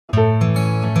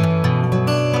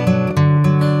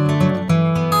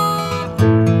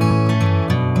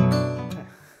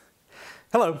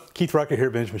Keith Rucker here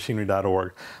at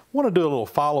VintageMachinery.org. I want to do a little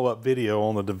follow-up video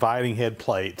on the dividing head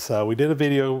plates. We did a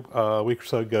video a week or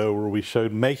so ago where we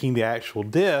showed making the actual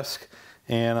disc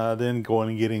and then going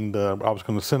and getting I was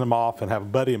going to send them off and have a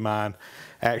buddy of mine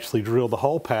actually drill the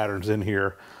hole patterns in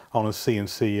here on a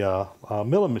CNC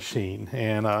milling machine.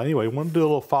 And anyway, I want to do a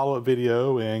little follow-up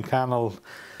video and kind of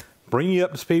bring you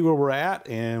up to speed where we're at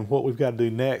and what we've got to do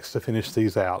next to finish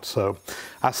these out. So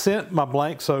I sent my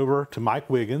blanks over to Mike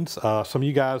Wiggins. Some of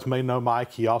you guys may know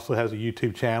Mike. He also has a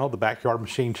YouTube channel, The Backyard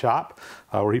Machine Shop,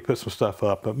 where he puts some stuff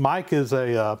up. But Mike is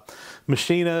a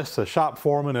machinist, a shop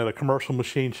foreman at a commercial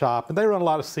machine shop, and they run a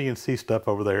lot of CNC stuff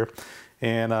over there.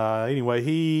 And anyway,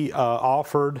 he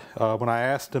offered, when I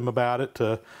asked him about it,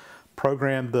 to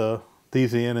program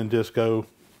these in and just go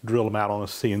drill them out on a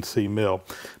CNC mill.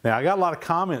 Now, I got a lot of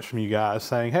comments from you guys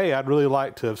saying, hey, I'd really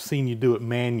like to have seen you do it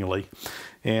manually.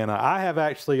 And I have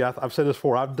actually, I've said this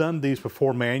before, I've done these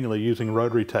before manually using a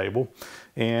rotary table,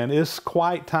 and it's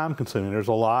quite time consuming. There's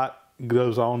a lot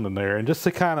goes on in there. And just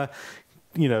to kind of,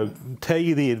 you know, tell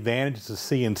you the advantages of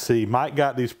CNC, Mike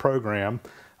got these programmed.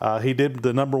 He did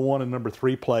the number 1 and number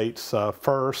 3 plates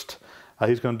first.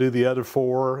 He's going to do the other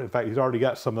 4. In fact, he's already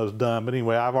got some of those done. But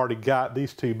anyway, I've already got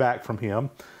these 2 back from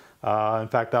him. In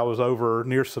fact, I was over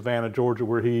near Savannah, Georgia,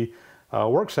 where he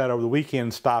works at over the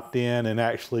weekend, stopped in and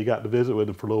actually got to visit with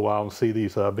him for a little while and see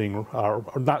these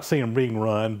not see them being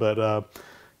run, but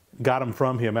got them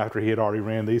from him after he had already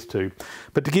ran these 2.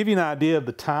 But to give you an idea of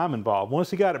the time involved,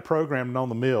 once he got it programmed on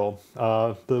the mill,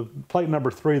 the plate number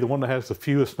 3, the one that has the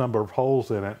fewest number of holes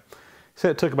in it, he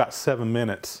said it took about 7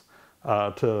 minutes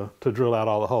to drill out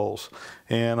all the holes.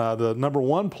 And the number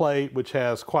 1 plate, which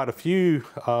has quite a few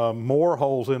more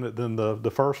holes in it than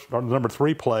the first, or the number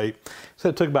 3 plate, said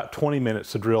it took about 20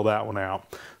 minutes to drill that one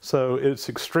out. So it's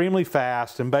extremely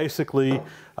fast. And basically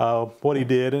what he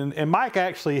did, and Mike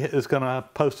actually is going to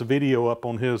post a video up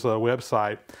on his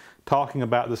website talking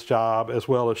about this job, as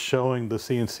well as showing the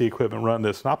CNC equipment run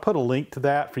this. And I'll put a link to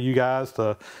that for you guys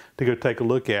to go take a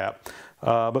look at.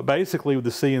 But basically with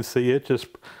the CNC, it just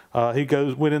he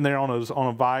went in there on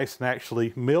a vise and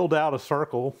actually milled out a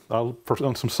circle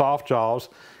on some soft jaws,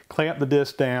 clamped the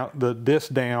disc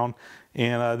down,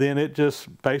 and then it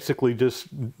just basically just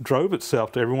drove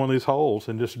itself to every one of these holes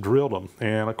and just drilled them.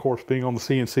 And of course, being on the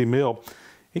CNC mill,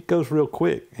 it goes real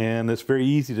quick, and it's very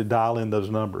easy to dial in those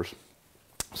numbers.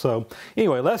 So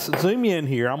anyway, let's zoom in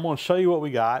here. I'm going to show you what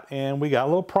we got, and we got a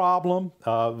little problem. It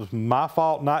was my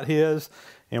fault, not his,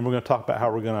 and we're going to talk about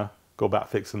how we're going to go about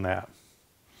fixing that.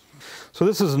 So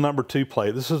this is a number 2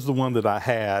 plate. This is the one that I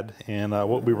had, and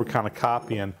what we were kind of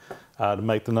copying to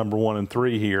make the number 1 and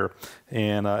 3 here,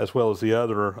 and as well as the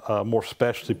other more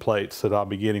specialty plates that I'll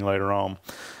be getting later on.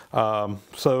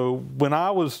 So when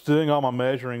I was doing all my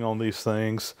measuring on these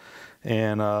things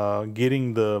and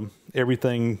getting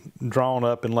everything drawn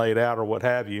up and laid out or what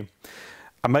have you,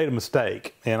 I made a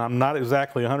mistake, and I'm not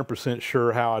exactly 100%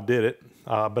 sure how I did it,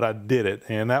 but I did it.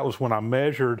 And that was when I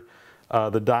measured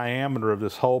the diameter of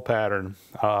this hole pattern.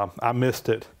 I missed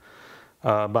it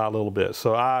by a little bit.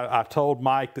 So I told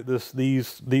Mike that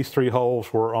these 3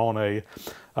 holes were on a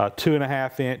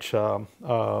 2.5 inch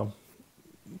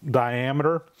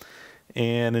diameter,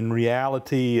 and in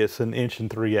reality it's 1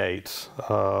 3/8 inches.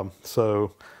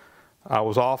 So I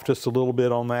was off just a little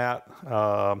bit on that,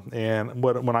 and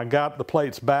when I got the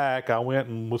plates back, I went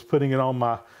and was putting it on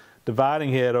my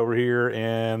dividing head over here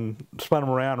and spun them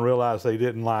around and realized they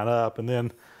didn't line up. And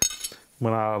then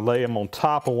when I lay them on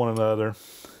top of one another,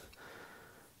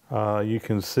 you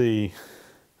can see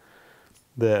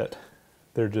that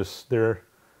they're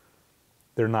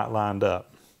not lined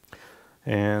up.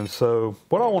 And so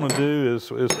what I want to do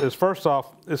is first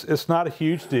off, it's not a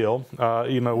huge deal.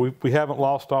 You know, we haven't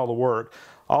lost all the work.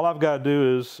 All I've got to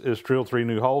do is drill 3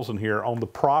 new holes in here on the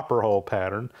proper hole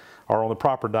pattern, or on the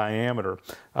proper diameter.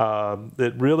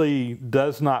 It really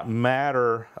does not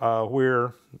matter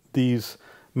where these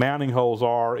mounting holes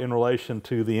are in relation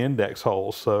to the index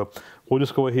holes. So we'll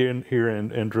just go ahead here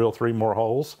and drill 3 more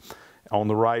holes on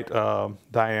the right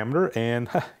diameter, and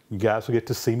you guys will get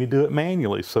to see me do it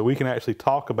manually. So we can actually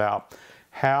talk about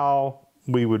how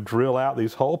we would drill out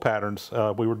these hole patterns.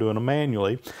 We were doing them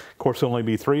manually. Of course, it'll only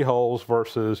be 3 holes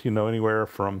versus, you know, anywhere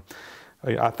from,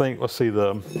 I think, let's see,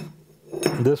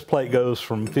 this plate goes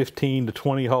from 15 to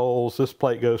 20 holes. This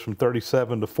plate goes from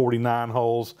 37 to 49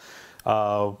 holes.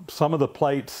 Some of the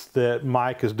plates that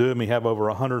Mike is doing, we have over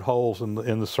 100 holes in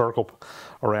the circle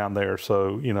around there.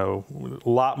 So, you know, a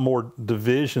lot more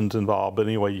divisions involved, but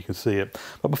anyway, you can see it.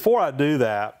 But before I do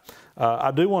that,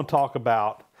 I do want to talk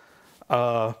about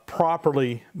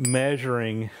properly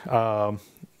measuring a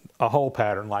hole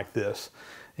pattern like this.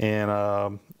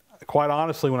 And quite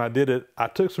honestly, when I did it, I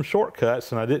took some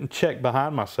shortcuts and I didn't check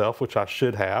behind myself, which I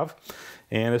should have.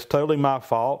 And it's totally my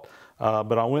fault.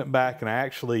 But I went back and I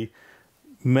actually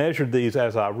measured these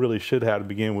as I really should have to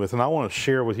begin with. And I want to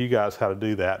share with you guys how to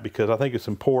do that, because I think it's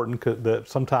important that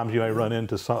sometimes you may run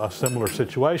into a similar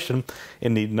situation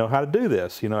and need to know how to do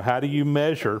this. You know, how do you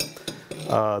measure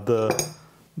the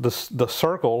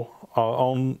circle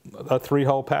on a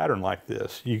 3-hole pattern like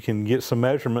this? You can get some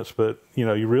measurements, but you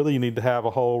know, you really need to have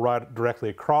a hole right directly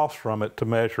across from it to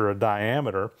measure a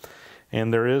diameter,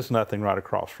 and there is nothing right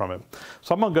across from it.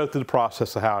 So I'm going to go through the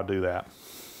process of how I do that.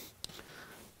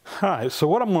 All right, so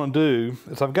what I'm going to do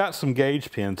is I've got some gauge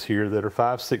pins here that are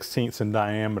 5/16 in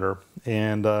diameter,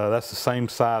 and that's the same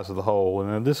size of the hole.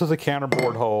 And this is a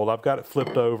counterbore hole. I've got it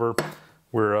flipped over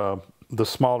where the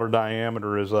smaller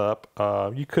diameter is up.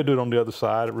 You could do it on the other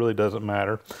side. It really doesn't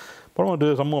matter. What I'm going to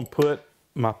do is I'm going to put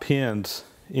my pins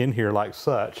in here like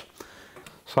such.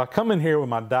 So I come in here with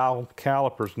my dial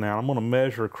calipers now. I'm going to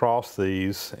measure across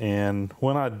these, and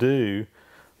when I do,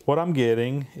 what I'm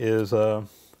getting is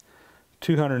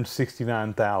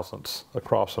 269 thousandths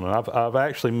across them. And I've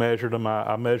actually measured them.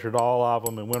 I measured all of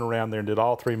them and went around there and did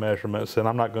all 3 measurements, and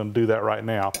I'm not going to do that right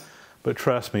now. But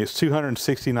trust me, it's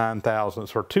 269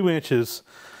 thousandths, or 2 inches,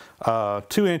 2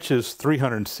 inches,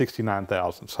 369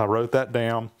 thousandths. I wrote that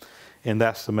down, and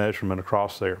that's the measurement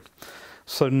across there.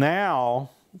 So now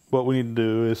what we need to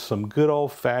do is some good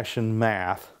old-fashioned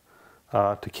math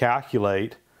to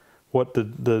calculate what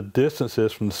the distance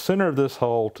is from the center of this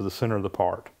hole to the center of the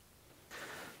part.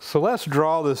 So let's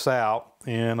draw this out,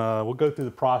 and we'll go through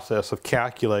the process of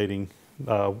calculating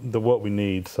what we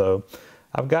need. So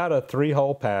I've got a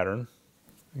 3-hole pattern,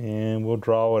 and we'll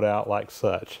draw it out like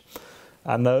such.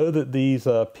 I know that these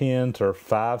pins are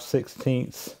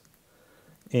 5/16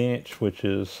 inch, which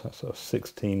is so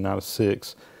 16, not a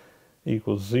 6,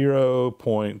 equals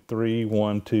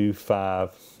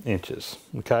 0.3125 inches.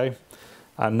 Okay,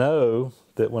 I know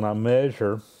that when I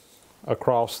measure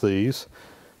across these,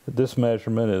 this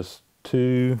measurement is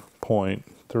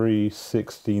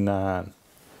 2.369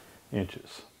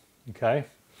 inches. Okay,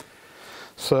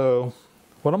 so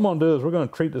what I'm going to do is we're going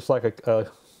to treat this like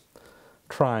a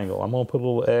triangle. I'm going to put a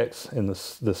little X in the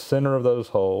center of those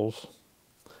holes,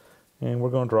 and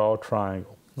we're going to draw a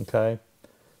triangle. Okay,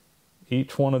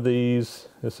 each one of these,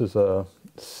 this is a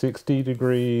 60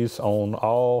 degrees on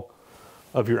all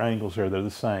of your angles there. They're the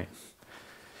same.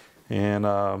 And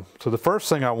so the first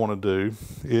thing I want to do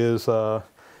is,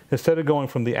 instead of going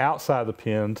from the outside of the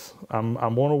pins, I'm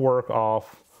going to work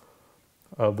off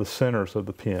of the centers of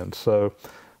the pins. So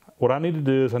what I need to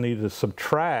do is I need to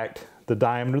subtract the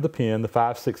diameter of the pin, the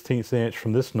 5/16 inch,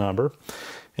 from this number.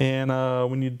 And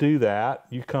when you do that,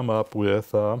 you come up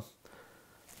with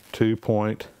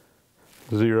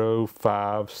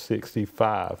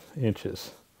 2.0565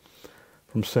 inches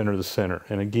from center to center.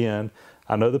 And again,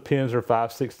 I know the pins are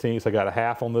 5/16. I got a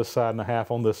half on this side and a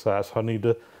half on this side, so I need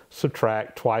to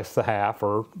subtract twice the half,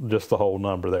 or just the whole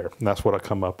number there. And that's what I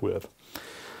come up with.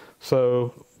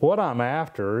 So what I'm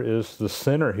after is the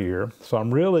center here. So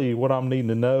what I'm needing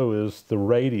to know is the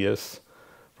radius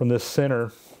from this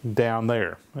center down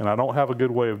there. And I don't have a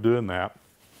good way of doing that,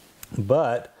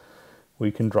 but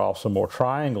we can draw some more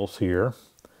triangles here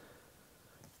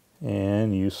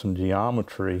and use some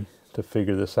geometry to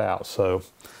figure this out. So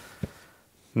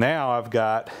now I've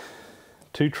got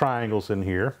 2 triangles in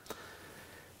here.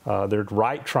 They're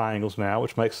right triangles now,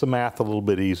 which makes the math a little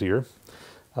bit easier.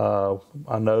 I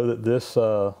know that this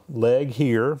leg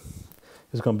here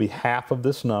is going to be half of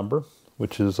this number,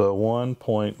 which is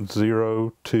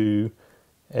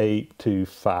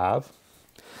 1.02825.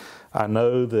 I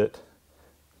know that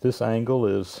this angle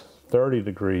is 30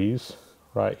 degrees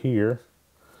right here.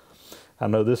 I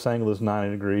know this angle is 90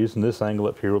 degrees, and this angle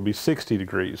up here will be 60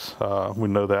 degrees. We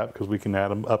know that because we can add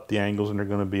them up the angles, and they're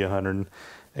going to be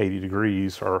 180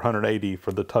 degrees, or 180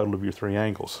 for the total of your 3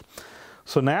 angles.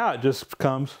 So now it just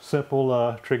becomes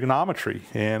simple trigonometry.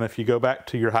 And if you go back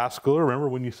to your high school, remember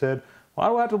when you said, why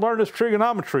do I have to learn this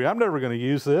trigonometry? I'm never going to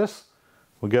use this.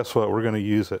 Well, guess what? We're going to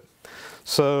use it.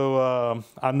 So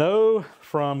I know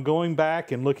from going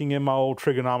back and looking in my old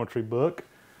trigonometry book,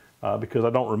 because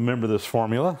I don't remember this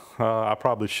formula, I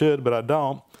probably should, but I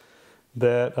don't,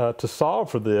 that to solve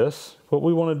for this, what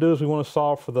we want to do is we want to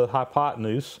solve for the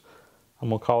hypotenuse. I'm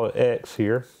going to call it X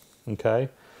here, okay?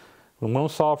 We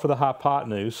want to solve for the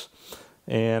hypotenuse,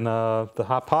 and the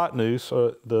hypotenuse,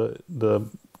 the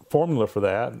formula for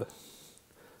that,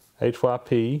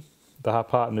 HYP, the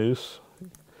hypotenuse,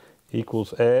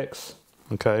 equals X,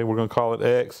 okay? We're going to call it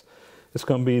X. It's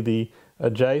going to be the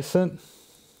adjacent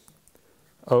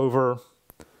over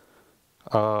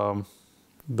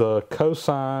the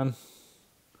cosine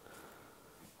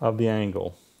of the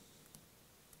angle.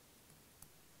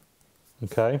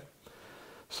 Okay,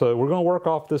 so we're going to work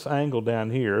off this angle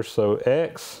down here. So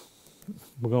x,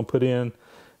 we're going to put in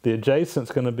the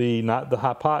adjacent's going to be not the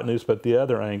hypotenuse but the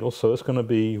other angle, so it's going to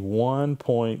be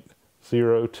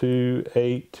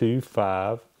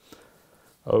 1.02825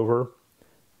 over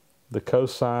the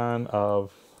cosine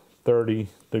of 30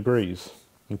 degrees.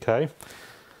 Okay,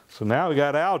 so now we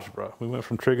got algebra. We went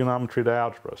from trigonometry to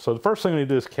algebra. So the first thing we need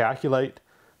to do is calculate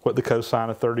what the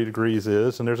cosine of 30 degrees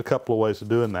is, and there's a couple of ways of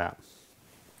doing that.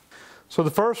 So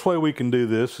the first way we can do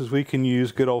this is we can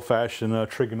use good old-fashioned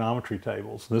trigonometry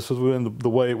tables. This is the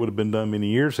way it would have been done many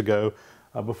years ago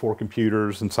before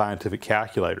computers and scientific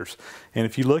calculators. And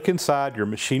if you look inside your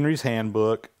machinery's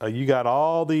handbook, you got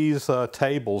all these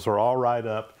tables are all right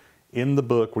up in the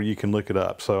book where you can look it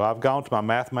up. So I've gone to my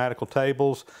mathematical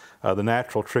tables, the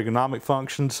natural trigonomic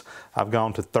functions. I've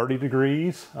gone to 30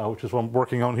 degrees, which is what I'm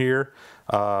working on here.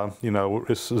 You know,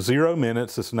 it's 0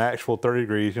 minutes, it's an actual 30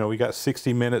 degrees. You know, we got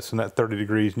 60 minutes in that 30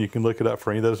 degrees, and you can look it up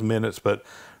for any of those minutes, but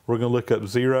we're going to look up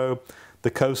 0.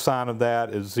 The cosine of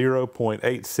that is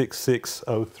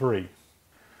 0.86603.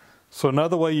 So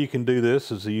another way you can do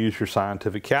this is to use your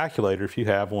scientific calculator if you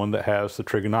have one that has the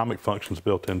trigonomic functions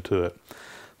built into it.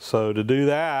 So to do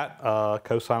that,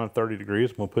 cosine of 30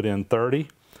 degrees, I'm going to put in 30.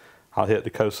 I'll hit the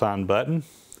cosine button,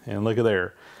 and look at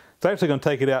there. It's actually going to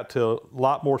take it out to a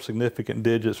lot more significant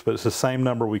digits, but it's the same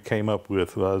number we came up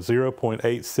with,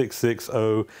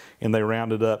 0.8660, and they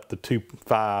rounded up the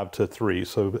 5 to 3.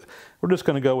 So we're just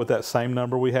going to go with that same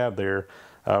number we have there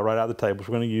right out of the tables.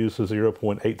 We're going to use the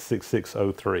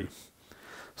 0.86603.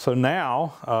 So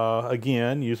now,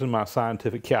 again, using my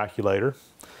scientific calculator,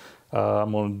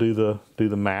 I'm going to do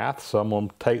the math. So I'm going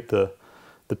to take the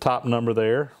top number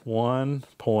there,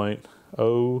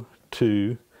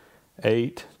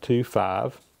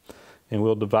 1.02825, and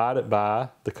we'll divide it by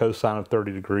the cosine of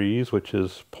 30 degrees, which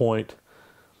is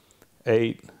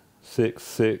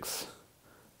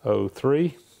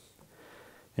 0.86603.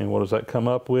 And what does that come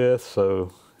up with?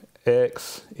 So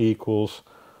x equals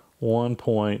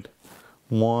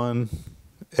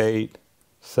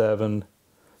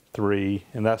 1.1873,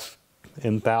 and that's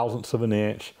in thousandths of an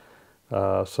inch.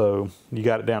 So you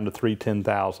got it down to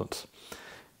 3/10,000ths.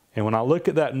 And when I look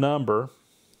at that number,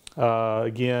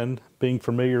 again, being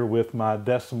familiar with my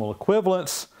decimal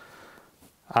equivalents,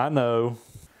 I know.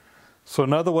 So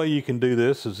another way you can do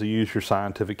this is to use your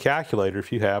scientific calculator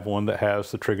if you have one that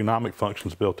has the trigonomic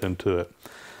functions built into it.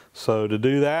 So to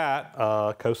do that,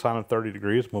 cosine of 30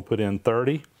 degrees, I'm going to put in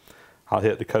 30. I'll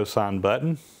hit the cosine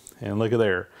button, and look at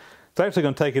there. It's actually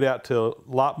going to take it out to a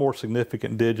lot more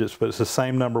significant digits, but it's the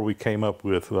same number we came up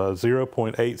with,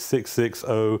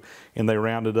 0.8660, and they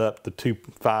rounded up the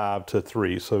 5 to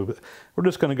 3. So we're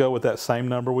just going to go with that same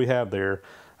number we have there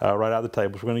right out of the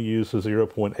tables. We're going to use the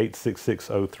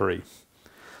 0.86603.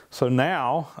 So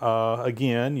now,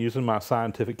 again, using my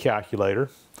scientific calculator,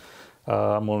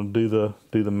 I'm going to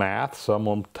do the math. So I'm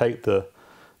going to take the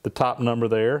top number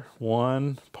there,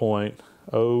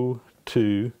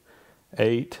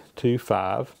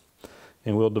 1.02825,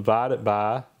 and we'll divide it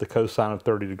by the cosine of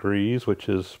 30 degrees, which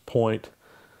is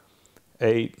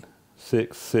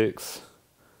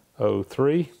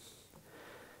 0.86603.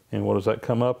 And what does that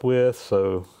come up with?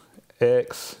 So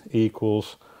x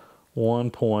equals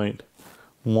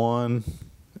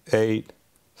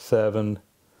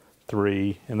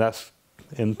 1.1873, and that's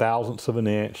in thousandths of an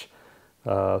inch.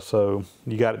 So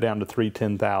you got it down to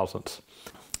 3/10,000ths.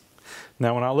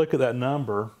 Now when I look at that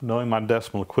number, knowing my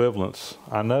decimal equivalents,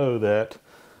 I know that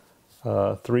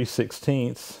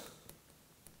 3/16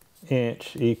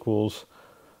 inch equals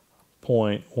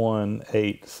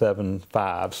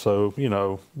 0.1875. So, you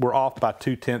know, we're off by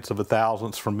 2/10 of a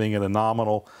thousandths from being at a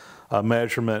nominal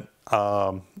measurement.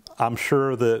 I'm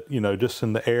sure that, you know, just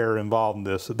in the error involved in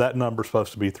this, that number is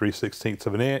supposed to be 3/16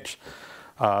 of an inch.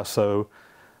 So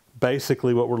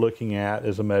basically what we're looking at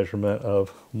is a measurement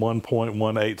of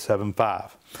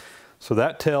 1.1875. So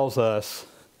that tells us,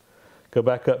 go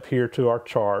back up here to our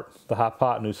chart, the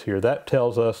hypotenuse here, that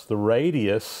tells us the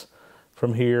radius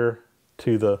from here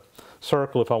to the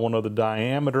circle. If I want to know the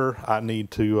diameter, I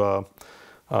need to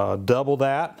double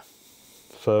that.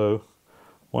 So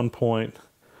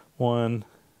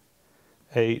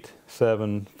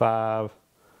 1.1875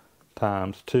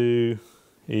 times 2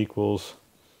 equals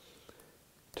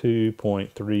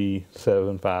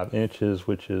 2.375 inches,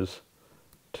 which is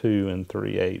 2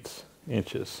 3/8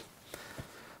 inches.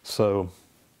 So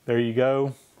there you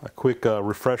go, a quick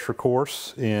refresher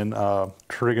course in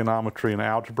trigonometry and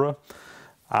algebra.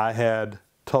 I had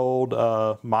told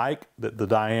Mike that the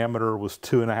diameter was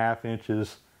 2.5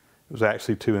 inches. It was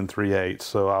actually 2 3/8.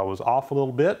 So I was off a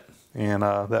little bit, and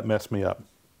that messed me up.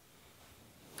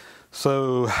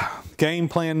 So game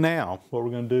plan now, what we're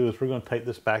going to do is we're going to take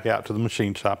this back out to the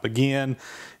machine shop again,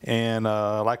 and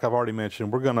like I've already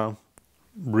mentioned, we're going to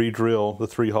re-drill the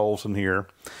 3 holes in here.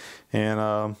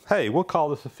 And hey, we'll call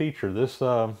this a feature. This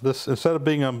instead of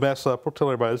being a mess up, we'll tell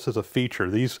everybody this is a feature.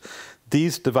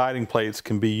 These dividing plates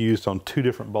can be used on 2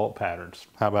 different bolt patterns.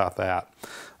 How about that?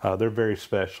 They're very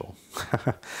special.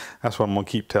 That's what I'm going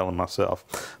to keep telling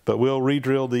myself. But we'll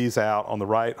re-drill these out on the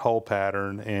right hole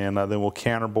pattern, and then we'll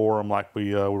counterbore them like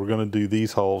we were going to do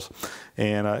these holes.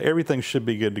 And everything should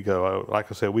be good to go.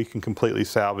 Like I said, we can completely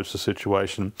salvage the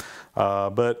situation.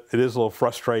 But it is a little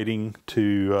frustrating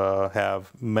to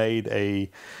have made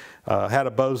had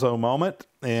a bozo moment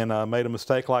and made a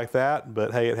mistake like that,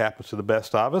 but hey, it happens to the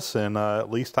best of us, and at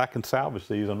least I can salvage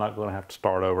these. I'm not going to have to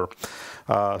start over.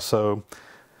 So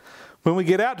when we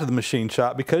get out to the machine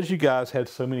shop, because you guys had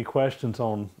so many questions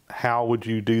on how would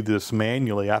you do this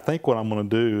manually, I think what I'm going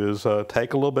to do is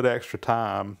take a little bit extra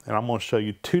time, and I'm going to show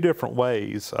you 2 different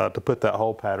ways to put that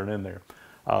hole pattern in there.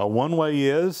 One way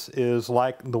is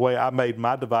like the way I made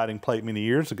my dividing plate many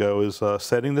years ago, is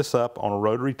setting this up on a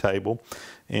rotary table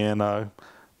and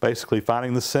basically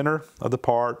finding the center of the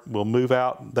part. We'll move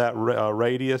out that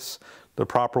radius the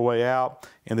proper way out,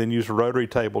 and then use a rotary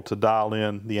table to dial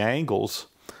in the angles,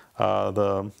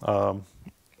 the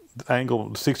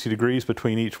angle 60 degrees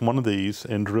between each one of these,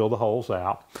 and drill the holes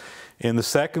out. And the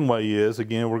second way is,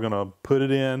 again, we're going to put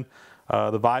it in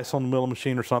the vise on the milling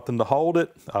machine or something to hold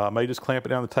it. May just clamp it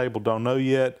down the table, don't know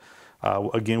yet.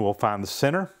 Again, we'll find the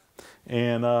center.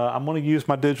 And I'm going to use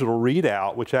my digital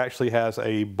readout, which actually has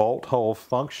a bolt hole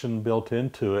function built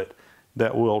into it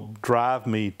that will drive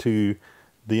me to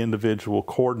the individual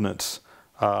coordinates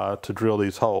to drill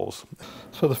these holes.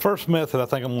 So the first method I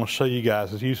think I'm going to show you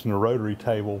guys is using the rotary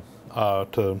table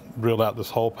to drill out this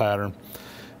hole pattern.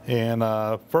 And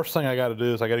first thing I got to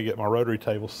do is I got to get my rotary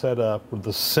table set up with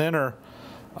the center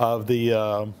of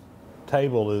the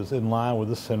table is in line with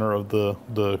the center of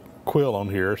the quill on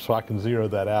here, so I can zero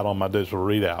that out on my digital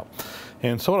readout.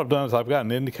 And so what I've done is I've got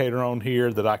an indicator on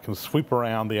here that I can sweep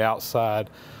around the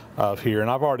outside of here, and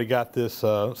I've already got this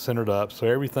centered up, so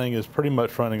everything is pretty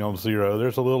much running on 0.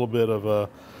 There's a little bit of a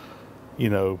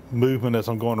movement as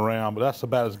I'm going around, but that's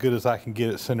about as good as I can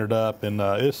get it centered up. And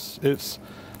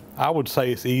I would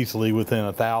say it's easily within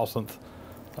 1,000th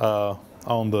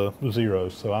on the 0,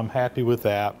 so I'm happy with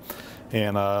that.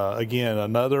 And again,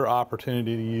 another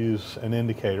opportunity to use an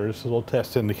indicator. This is a little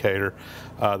test indicator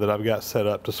that I've got set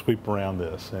up to sweep around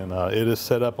this. And it is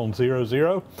set up on 0,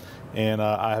 0, and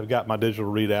I have got my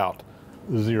digital readout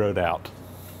zeroed out.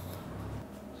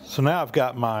 So now I've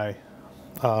got my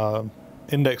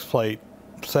index plate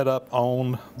set up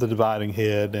on the dividing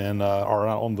head, and or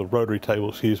on the rotary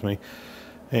table, excuse me.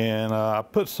 And I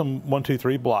put some 1, 2,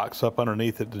 3 blocks up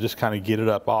underneath it to just kind of get it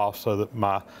up off so that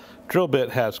my drill bit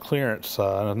has clearance,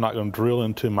 and I'm not going to drill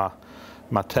into my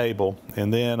table.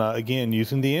 And then again,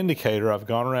 using the indicator, I've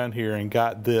gone around here and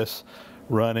got this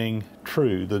running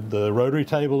true. The rotary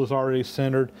table is already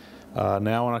centered.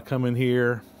 Now when I come in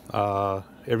here,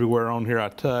 everywhere on here I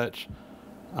touch,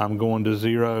 I'm going to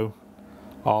 0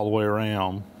 all the way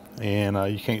around. And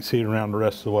you can't see it around the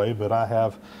rest of the way, but I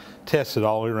have tested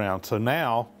all the way around. So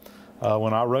now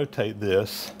when I rotate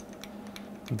this,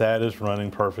 that is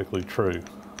running perfectly true.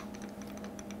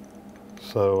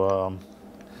 So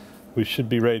we should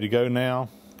be ready to go now,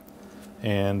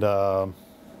 and go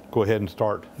ahead and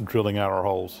start drilling out our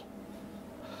holes.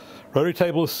 Rotary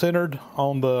table is centered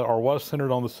on was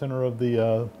centered on the center of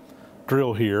the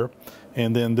drill here,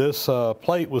 and then this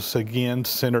plate was again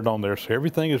centered on there. So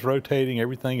everything is rotating,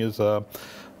 everything is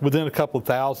within a couple of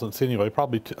thousandths anyway,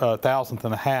 probably 1,000th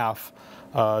and a half,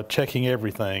 checking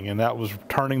everything. And that was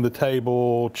turning the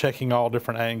table, checking all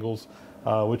different angles,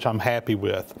 which I'm happy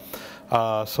with.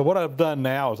 So what I've done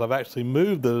now is I've actually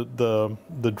moved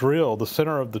the drill, the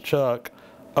center of the chuck,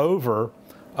 over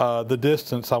the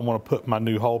distance I want to put my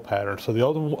new hole pattern. So the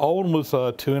old one was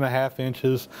 2.5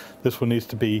 inches. This one needs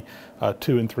to be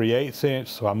 2 3/8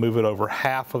 inches. So I move it over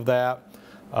half of that,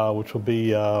 which will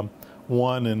be 1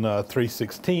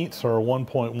 3/16 or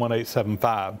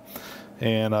 1.1875.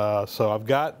 And so I've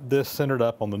got this centered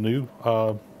up on the new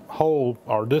hole,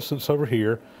 or distance over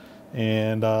here,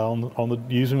 and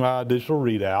using my digital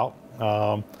readout.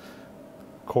 Of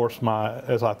course,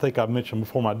 as I think I've mentioned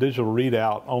before, my digital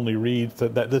readout only reads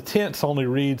that the tenths only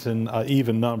reads in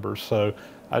even numbers. So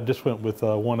I just went with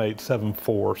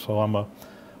 1874. So I'm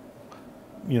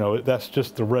you know, that's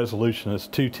just the resolution. It's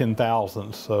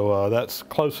 2/10,000, so that's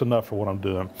close enough for what I'm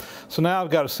doing. So now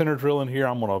I've got a center drill in here.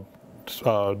 I'm going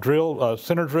to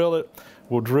center drill it.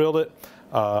 We'll drill it.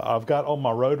 I've got on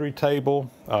my rotary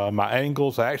table my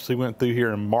angles. I actually went through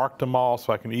here and marked them all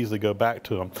so I can easily go back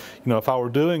to them. You know, if I were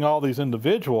doing all these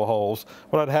individual holes,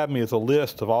 what I'd have me is a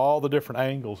list of all the different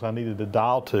angles I needed to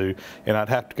dial to, and I'd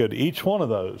have to go to each one of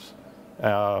those,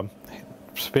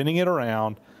 spinning it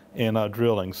around and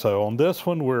drilling. So on this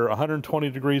one, we're 120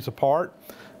 degrees apart.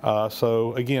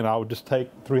 So again, I would just take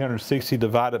 360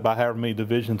 divided by however many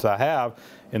divisions I have,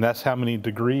 and that's how many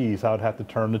degrees I would have to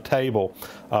turn the table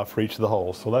for each of the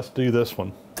holes. So let's do this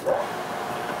one.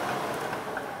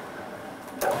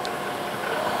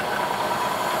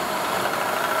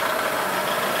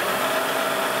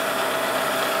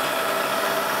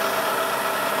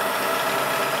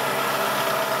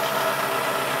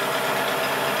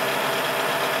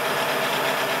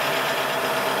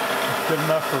 Good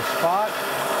enough for a spot.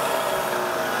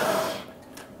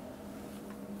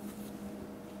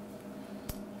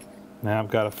 Now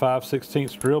I've got a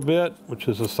 5/16 drill bit, which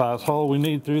is the size hole we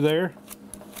need through there.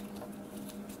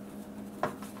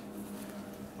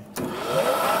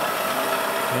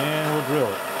 And we'll drill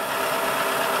it.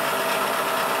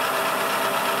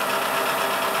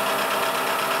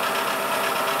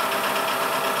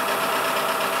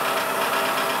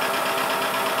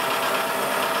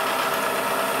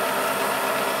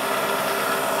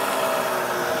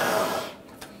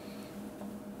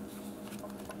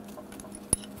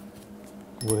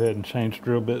 Go ahead and change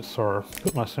drill bits or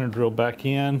put my center drill back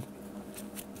in.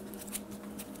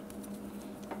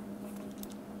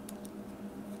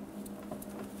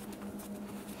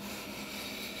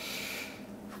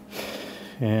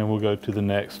 And we'll go to the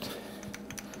next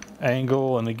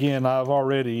angle. And again, I've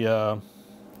already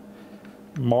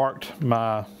marked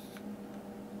my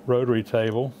rotary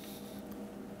table.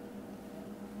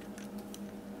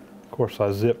 Of course,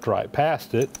 I zipped right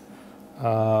past it.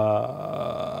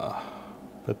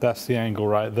 But that's the angle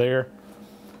right there.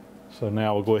 So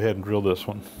now we'll go ahead and drill this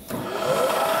one.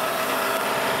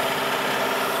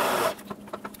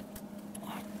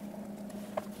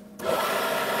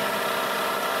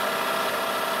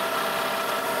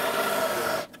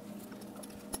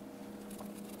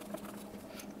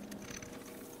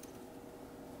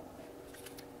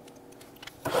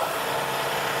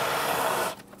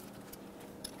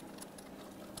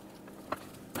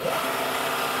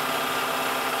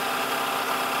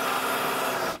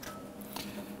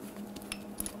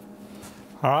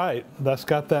 All right, that's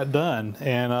got that done.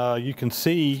 And you can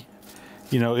see,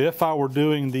 you know, if I were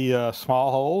doing the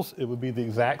small holes, it would be the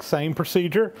exact same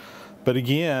procedure. But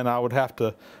again, I would have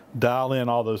to dial in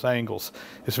all those angles.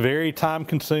 It's very time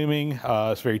consuming,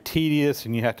 it's very tedious,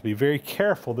 and you have to be very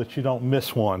careful that you don't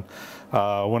miss one.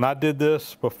 When I did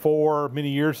this before, many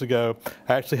years ago,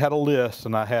 I actually had a list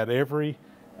and I had every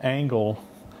angle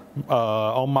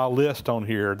on my list on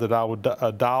here that I would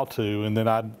dial to, and then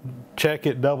I'd check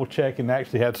it, double check, and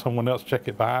actually had someone else check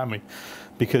it behind me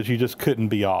because you just couldn't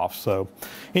be off. So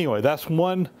anyway, that's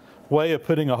one way of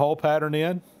putting a hole pattern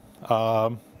in.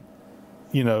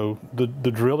 You know, the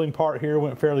drilling part here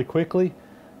went fairly quickly.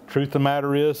 Truth of the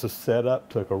matter is, the setup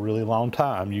took a really long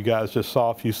time. You guys just saw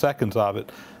a few seconds of it,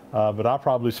 but I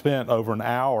probably spent over an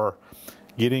hour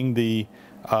getting the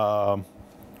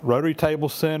rotary table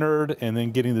centered and then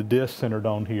getting the disc centered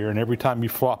on here. And every time you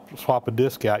swap a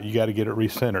disc out, you got to get it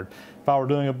recentered. If I were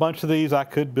doing a bunch of these, I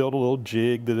could build a little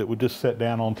jig that it would just set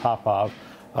down on top of.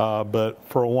 But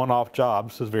for a one-off job,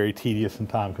 this is very tedious and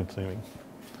time consuming.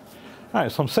 All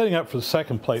right, so I'm setting up for the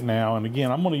second plate now. And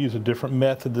again, I'm going to use a different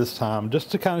method this time just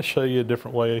to kind of show you a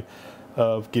different way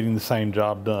of getting the same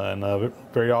job done.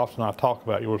 Very often I talk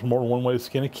about there's more than one way to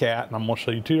skin a cat, and I'm going to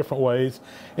show you two different ways.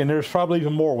 And there's probably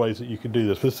even more ways that you could do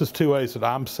this. This is two ways that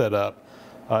I'm set up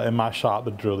in my shop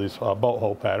to drill these bolt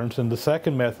hole patterns. And the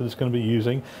second method is going to be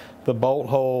using the bolt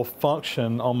hole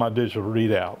function on my digital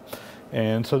readout.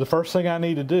 And so the first thing I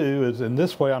need to do is, in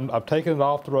this way, I've taken it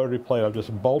off the rotary plate. I've just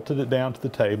bolted it down to the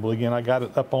table. Again, I got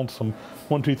it up on some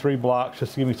 1, 2, 3 blocks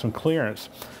just to give me some clearance.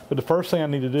 But the first thing I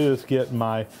need to do is get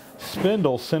my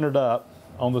spindle centered up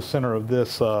on the center of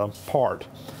this part.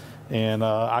 And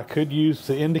I could use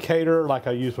the indicator like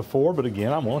I used before, but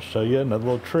again, I'm going to show you another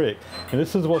little trick. And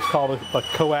this is what's called a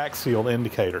coaxial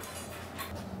indicator.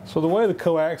 So the way the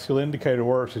coaxial indicator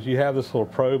works is you have this little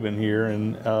probe in here,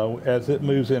 and as it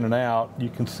moves in and out, you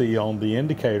can see on the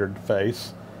indicator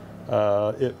face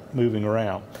it moving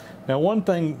around. Now, one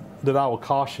thing that I will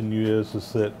caution you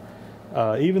is that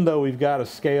even though we've got a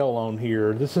scale on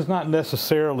here, this is not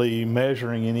necessarily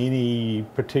measuring in any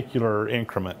particular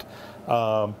increment.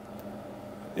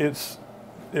 it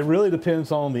really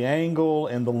depends on the angle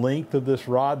and the length of this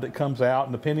rod that comes out,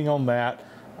 and depending on that,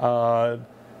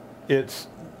 it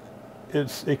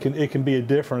can be a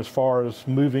difference as far as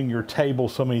moving your table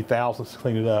so many thousandths to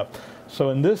clean it up. So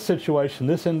in this situation,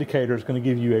 this indicator is going to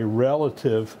give you a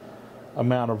relative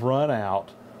amount of run out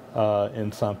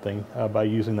in something by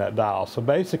using that dial. So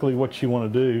basically what you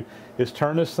want to do is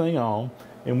turn this thing on,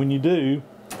 and when you do,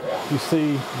 you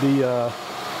see the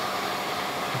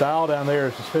dial down there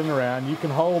is spinning around. You can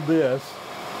hold this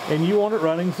and you want it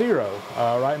running 0.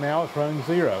 Right now it's running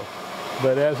 0,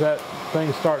 but as that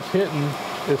thing starts hitting,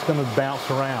 it's going to bounce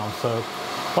around. So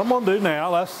what I'm going to do now,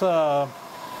 let's go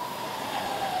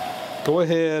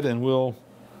ahead and we'll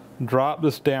drop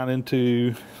this down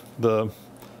into the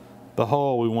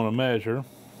hole we want to measure.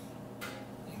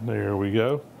 There we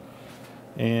go.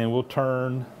 And we'll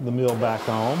turn the mill back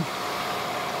on,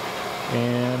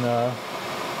 and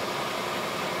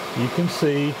you can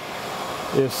see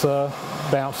it's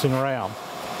bouncing around.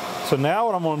 So now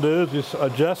what I'm going to do is just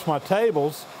adjust my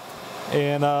tables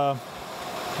and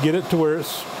get it to where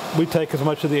we take as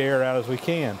much of the air out as we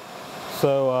can.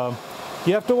 So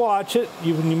you have to watch it.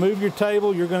 When you move your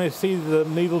table, you're going to see the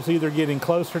needles either getting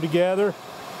closer together,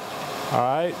 all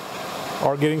right,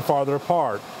 or getting farther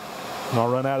apart. And our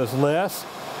run out is less.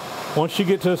 Once you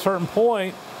get to a certain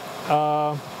point,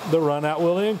 the run out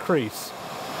will increase.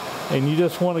 And you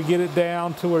just want to get it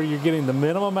down to where you're getting the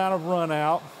minimum amount of run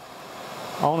out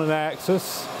on an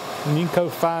axis. And you can go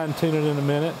fine tune it in a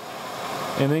minute.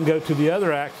 And then go to the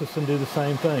other axis and do the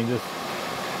same thing. Just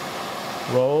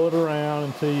roll it around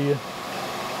until you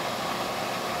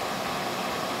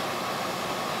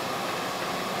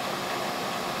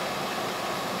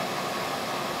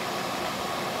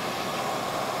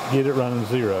get it running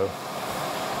 0.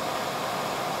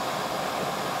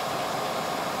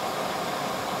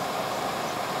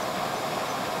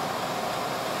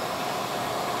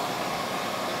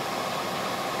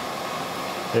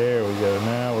 There we go.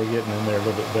 Now we're getting in there a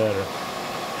little bit better.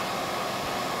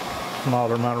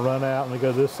 Smaller amount of run out, and we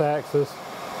go to this axis.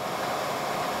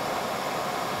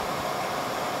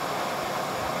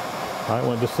 All right,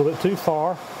 went just a little bit too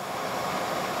far.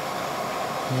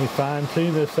 Let me fine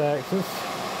tune this axis.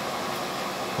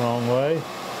 Wrong way.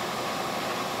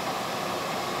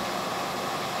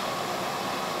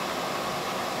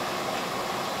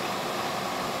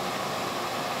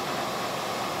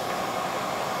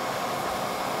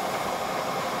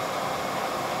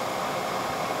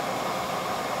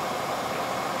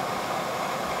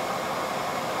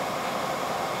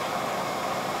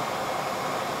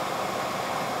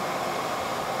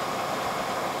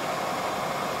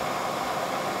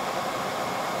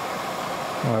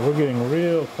 All right, we're getting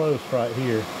real close right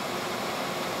here.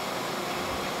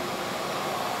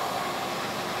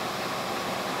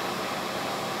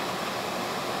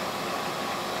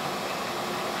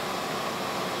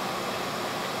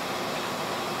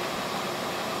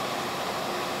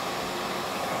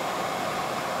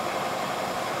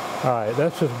 All right,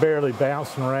 that's just barely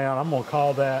bouncing around. I'm going to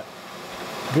call that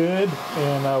good.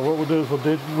 And what we'll do is we'll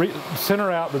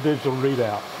center out the digital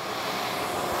readout.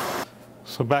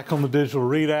 So back on the digital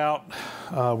readout,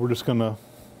 we're just going to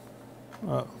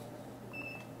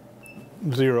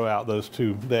zero out those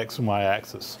two, the X and Y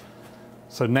axis.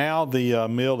 So now the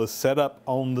mill is set up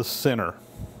on the center.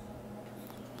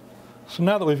 So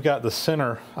now that we've got the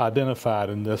center identified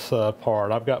in this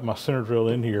part, I've got my center drill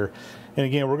in here. And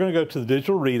again, we're going to go to the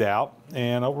digital readout,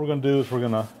 and what we're going to do is we're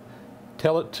going to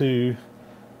tell it to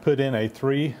put in a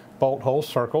 3-bolt hole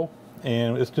circle,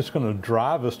 and it's just going to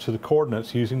drive us to the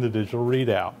coordinates using the digital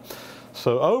readout.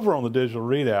 So over on the digital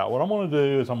readout, what I'm going to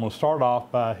do is I'm going to start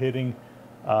off by hitting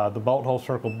the bolt hole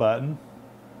circle button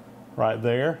right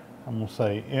there. I'm going to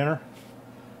say enter,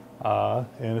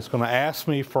 and it's going to ask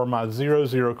me for my 0,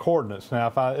 0 coordinates.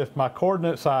 Now if my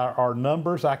coordinates are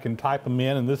numbers, I can type them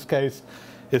in. In this case,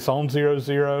 it's on 0,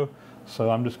 0, so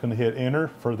I'm just going to hit enter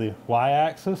for the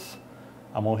y-axis.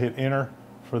 I'm going to hit enter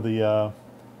for the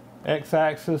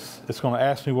x-axis. It's going to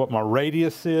ask me what my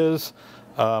radius is.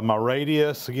 My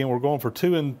radius, again, we're going for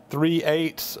 2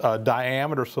 3/8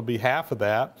 diameter, so it'll be half of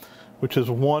that, which is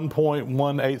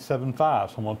 1.1875.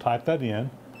 So I'm going to type that in,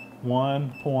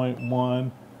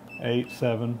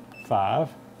 1.1875.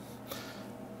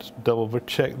 Just double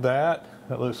check that.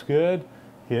 That looks good.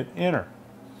 Hit enter.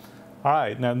 All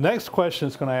right, now the next question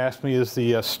it's going to ask me is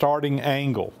the starting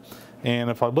angle.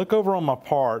 And if I look over on my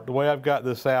part, the way I've got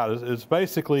this out is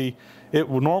basically, it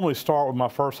will normally start with my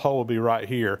first hole will be right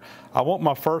here. I want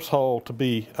my first hole to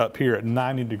be up here at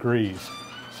 90 degrees.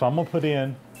 So I'm going to put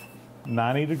in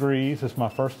 90 degrees as my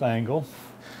first angle.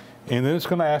 And then it's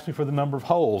going to ask me for the number of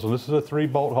holes, and this is a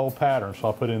 3-bolt hole pattern, so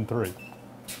I'll put in 3.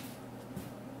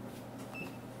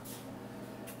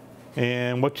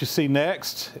 And what you see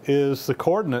next is the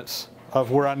coordinates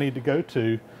of where I need to go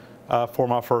to for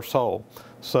my first hole.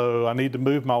 So I need to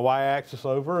move my y-axis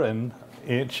over an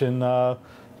inch and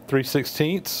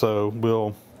 3/16, so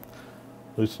we'll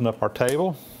loosen up our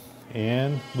table,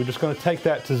 and we're just going to take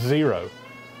that to 0.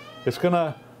 It's going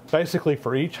to basically,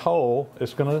 for each hole,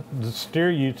 it's going to steer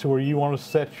you to where you want to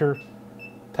set your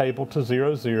table to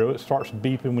 0, 0. It starts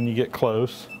beeping when you get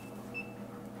close.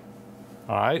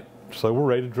 All right, so we're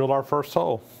ready to drill our first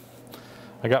hole.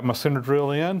 I got my center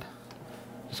drill in.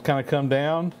 Just kind of come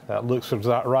down. That looks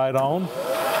right on.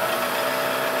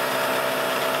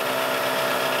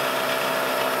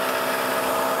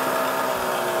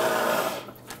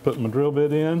 Put my drill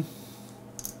bit in.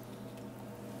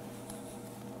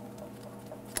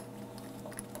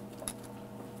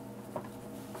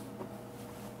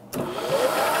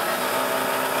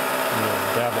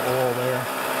 Dab of oil there.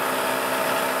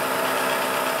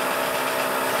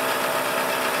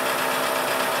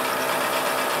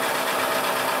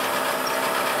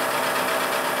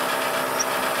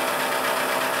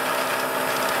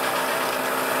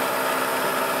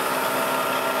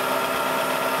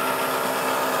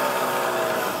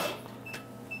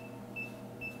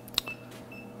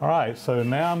 All right, so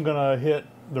now I'm going to hit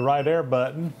the right air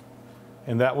button,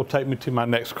 and that will take me to my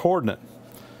next coordinate.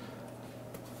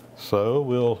 So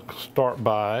we'll start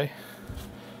by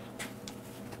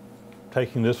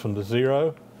taking this one to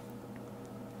 0.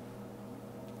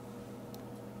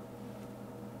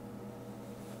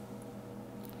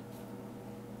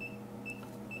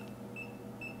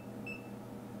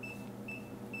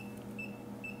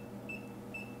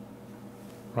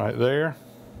 Right there.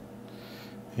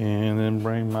 And then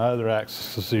bring my other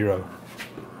axis to 0.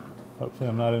 Hopefully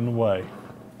I'm not in the way.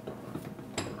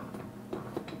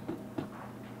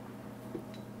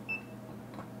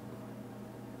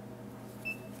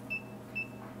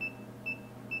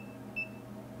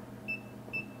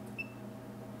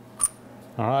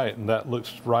 All right, and that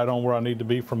looks right on where I need to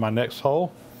be for my next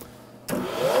hole. I'm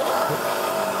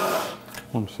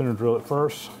going to center drill it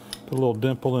first. Put a little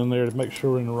dimple in there to make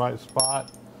sure we're in the right spot.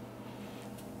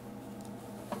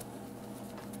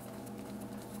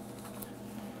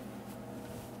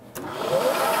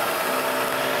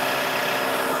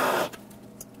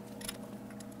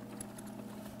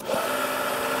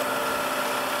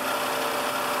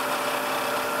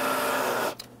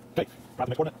 Okay, right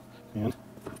the coordinate. And there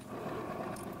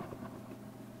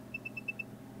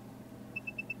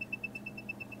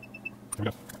we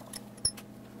go.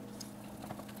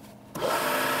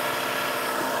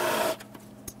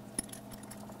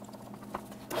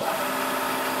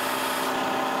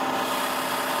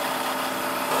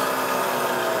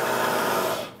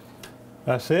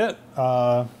 That's it.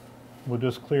 We'll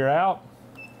just clear out,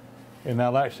 and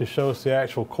that'll actually show us the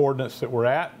actual coordinates that we're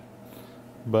at.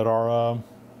 But our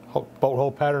bolt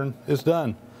hole pattern is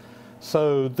done.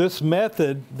 So this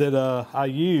method that I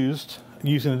used,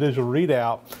 using the digital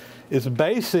readout, is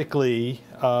basically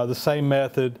the same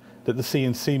method that the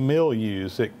CNC mill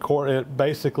used. It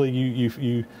basically,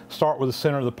 you start with the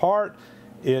center of the part.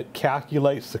 It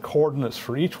calculates the coordinates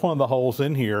for each one of the holes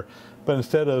in here, but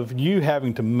instead of you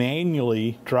having to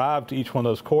manually drive to each one of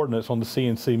those coordinates on the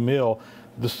CNC mill,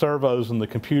 the servos and the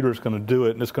computer is going to do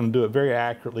it, and it's going to do it very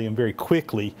accurately and very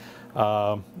quickly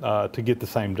to get the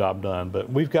same job done.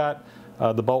 But we've got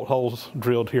the bolt holes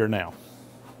drilled here now.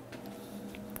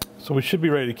 So we should be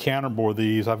ready to counterbore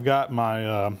these. I've got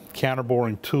my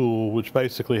counterboring tool, which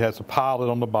basically has a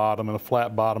pilot on the bottom and a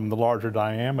flat bottom, the larger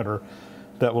diameter,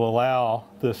 that will allow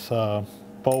this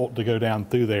bolt to go down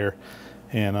through there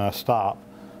and stop.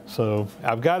 So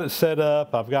I've got it set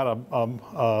up. I've got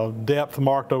a depth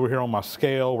marked over here on my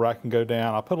scale where I can go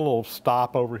down. I put a little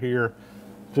stop over here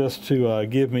just to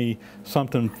give me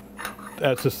something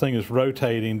as this thing is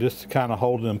rotating, just to kind of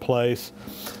hold it in place.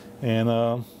 And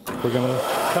we're going to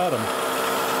cut them.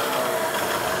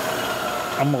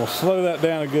 I'm going to slow that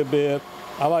down a good bit.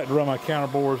 I like to run my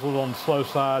counterbores a little on the slow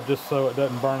side just so it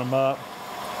doesn't burn them up.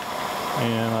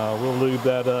 And we'll lube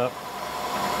that up.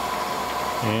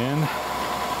 And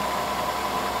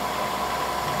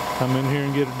come in here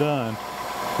and get it done.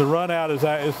 The run out is,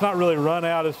 it's not really run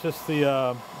out, it's just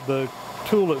the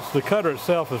tool, the cutter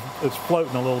itself is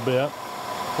floating a little bit.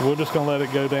 So we're just going to let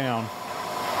it go down.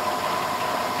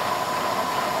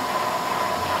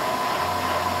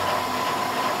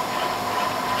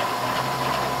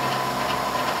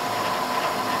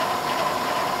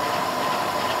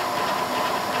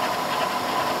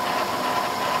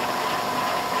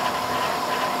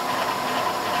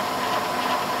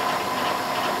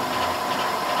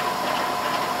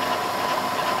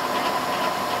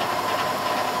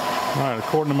 All right,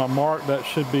 according to my mark, that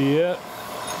should be it.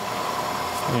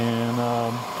 And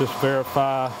just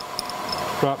verify,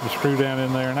 drop the screw down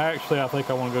in there. And actually, I think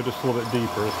I want to go just a little bit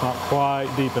deeper. It's not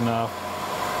quite deep enough.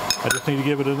 I just need to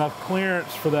give it enough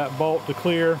clearance for that bolt to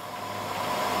clear.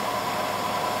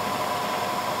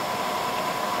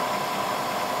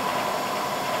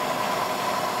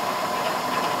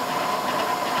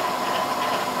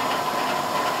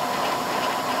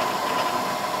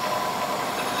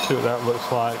 See what that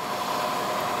looks like.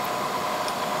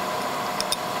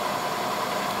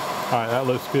 All right, that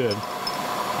looks good.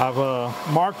 I've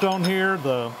marked on here with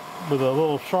a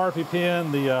little Sharpie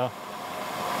pen the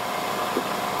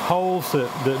holes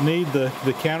that need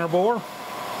the counter bore,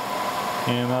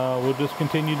 and we'll just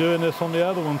continue doing this on the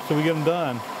other ones till we get them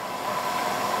done.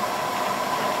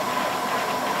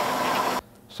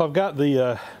 So I've got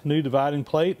the new dividing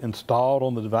plate installed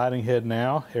on the dividing head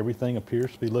now. Everything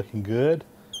appears to be looking good.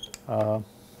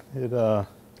 It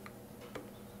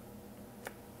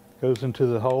goes into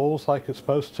the holes like it's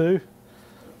supposed to.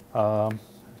 Of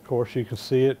course, you can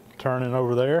see it turning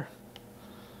over there.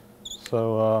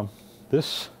 So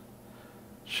this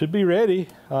should be ready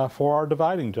for our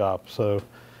dividing job. So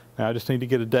now I just need to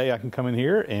get a day I can come in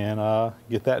here and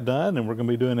get that done, and we're going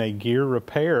to be doing a gear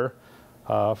repair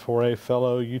for a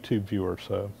fellow YouTube viewer.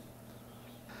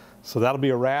 So that'll be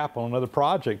a wrap on another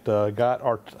project. Got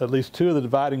at least 2 of the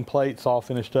dividing plates all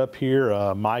finished up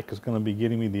here. Mike is going to be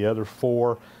getting me the other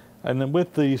 4. And then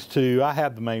with these 2, I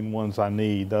have the main ones I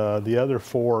need. The other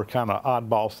 4 are kind of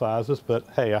oddball sizes, but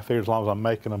hey, I figure as long as I'm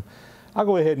making them, I'll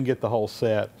go ahead and get the whole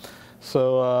set.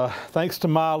 So thanks to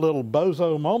my little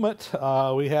bozo moment,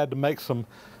 we had to make some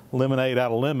lemonade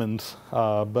out of lemons,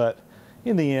 but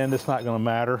in the end, it's not going to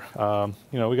matter.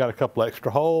 You know, we got a couple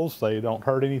extra holes. They don't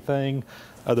hurt anything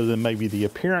other than maybe the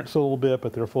appearance a little bit,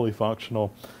 but they're fully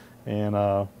functional, and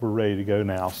we're ready to go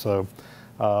now. So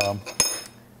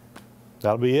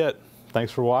that'll be it.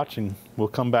 Thanks for watching. We'll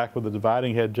come back with a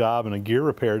dividing head job and a gear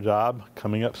repair job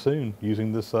coming up soon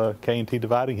using this K&T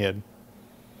dividing head.